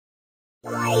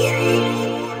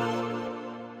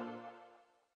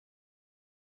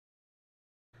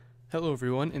Hello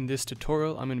everyone, in this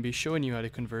tutorial I'm going to be showing you how to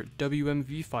convert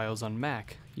WMV files on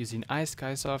Mac using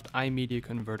iSkysoft iMedia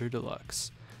Converter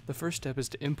Deluxe. The first step is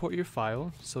to import your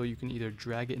file, so you can either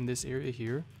drag it in this area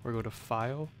here or go to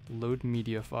File, Load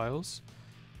Media Files.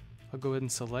 I'll go ahead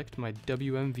and select my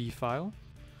WMV file.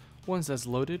 Once that's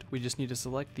loaded, we just need to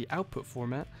select the output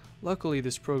format. Luckily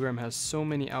this program has so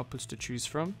many outputs to choose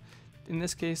from. In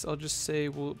this case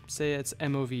we'll say it's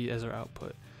MOV as our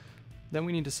output. Then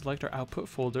we need to select our output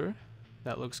folder.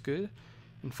 That looks good.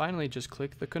 And finally just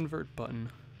click the convert button.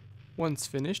 Once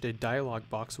finished, a dialog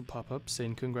box will pop up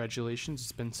saying congratulations,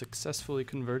 it's been successfully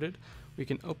converted. We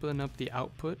can open up the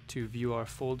output to view our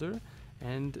folder,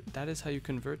 and that is how you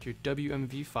convert your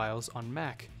WMV files on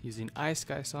Mac using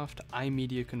iSkysoft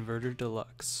iMedia Converter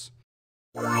Deluxe.